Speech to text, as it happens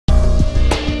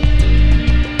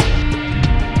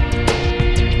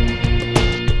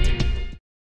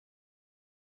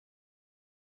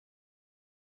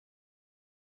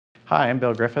Hi, I'm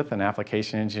Bill Griffith, an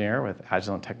application engineer with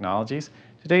Agilent Technologies.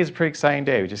 Today is a pretty exciting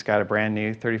day. We just got a brand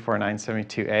new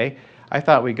 34972A. I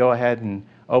thought we'd go ahead and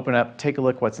open up, take a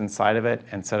look what's inside of it,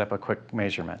 and set up a quick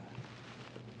measurement.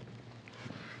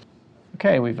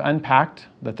 Okay, we've unpacked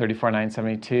the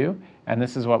 34972, and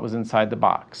this is what was inside the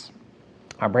box.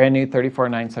 Our brand new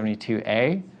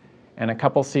 34972A and a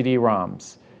couple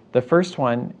CD-ROMs. The first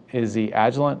one is the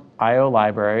Agilent I/O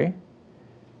library,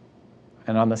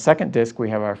 and on the second disk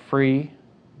we have our free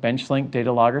BenchLink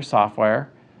data logger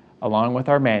software along with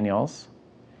our manuals.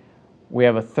 We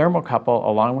have a thermocouple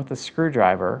along with the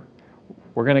screwdriver.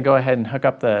 We're going to go ahead and hook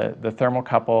up the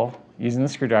thermocouple using the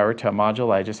screwdriver to a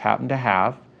module I just happen to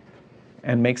have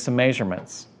and make some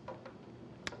measurements.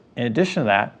 In addition to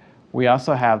that, we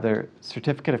also have their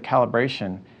certificate of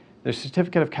calibration. The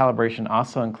certificate of calibration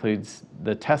also includes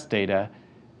the test data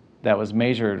that was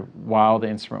measured while the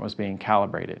instrument was being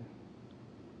calibrated.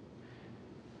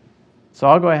 So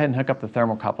I'll go ahead and hook up the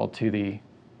thermocouple to the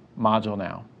module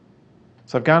now.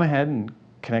 So I've gone ahead and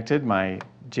connected my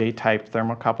J-type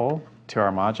thermocouple to our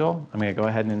module. I'm going to go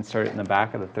ahead and insert it in the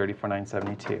back of the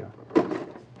 34972.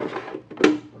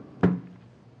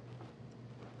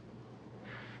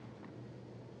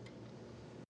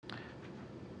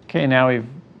 Okay, now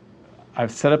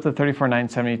I've set up the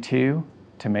 34972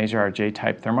 to measure our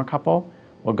J-type thermocouple.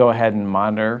 We'll go ahead and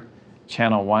monitor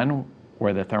channel 1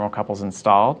 where the thermocouple is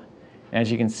installed. As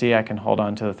you can see, I can hold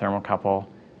on to the thermocouple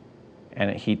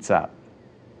and it heats up.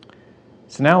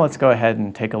 So now let's go ahead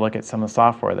and take a look at some of the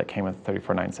software that came with the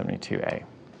 34972A.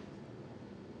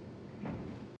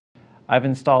 I've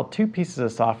installed two pieces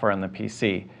of software on the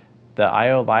PC, the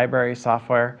I/O library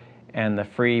software and the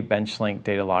free BenchLink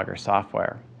data logger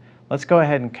software. Let's go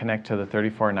ahead and connect to the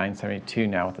 34972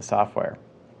 now with the software.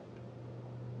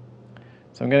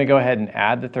 So I'm going to go ahead and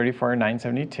add the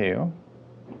 34972.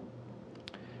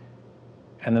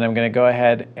 And then I'm going to go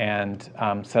ahead and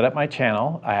set up my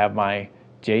channel. I have my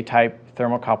J-type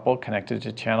thermocouple connected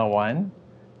to channel 1.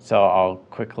 So I'll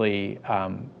quickly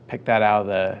pick that out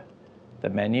of the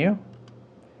menu.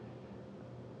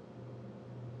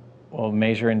 We'll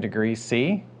measure in degrees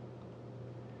C.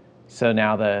 So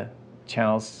now the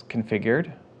channel's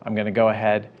configured. I'm going to go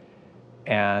ahead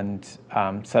and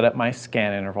set up my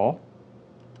scan interval.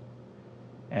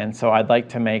 And so I'd like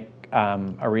to make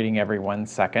a reading every 1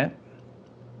 second.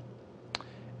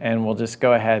 And we'll just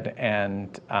go ahead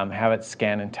and have it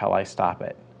scan until I stop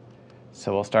it.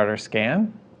 So we'll start our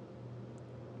scan.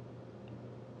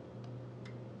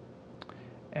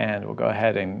 And we'll go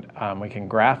ahead and we can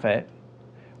graph it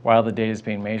while the data is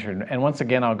being measured. And once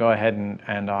again, I'll go ahead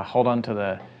and hold on to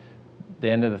the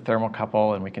end of the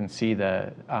thermocouple, and we can see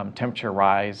the temperature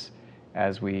rise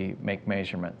as we make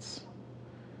measurements.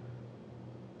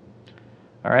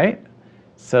 All right.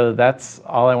 So that's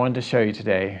all I wanted to show you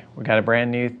today. We got a brand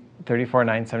new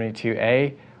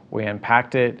 34972A. We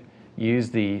unpacked it,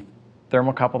 used the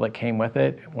thermocouple that came with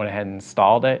it, went ahead and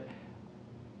installed it,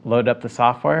 loaded up the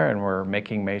software, and we're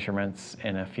making measurements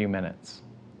in a few minutes.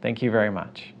 Thank you very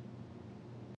much.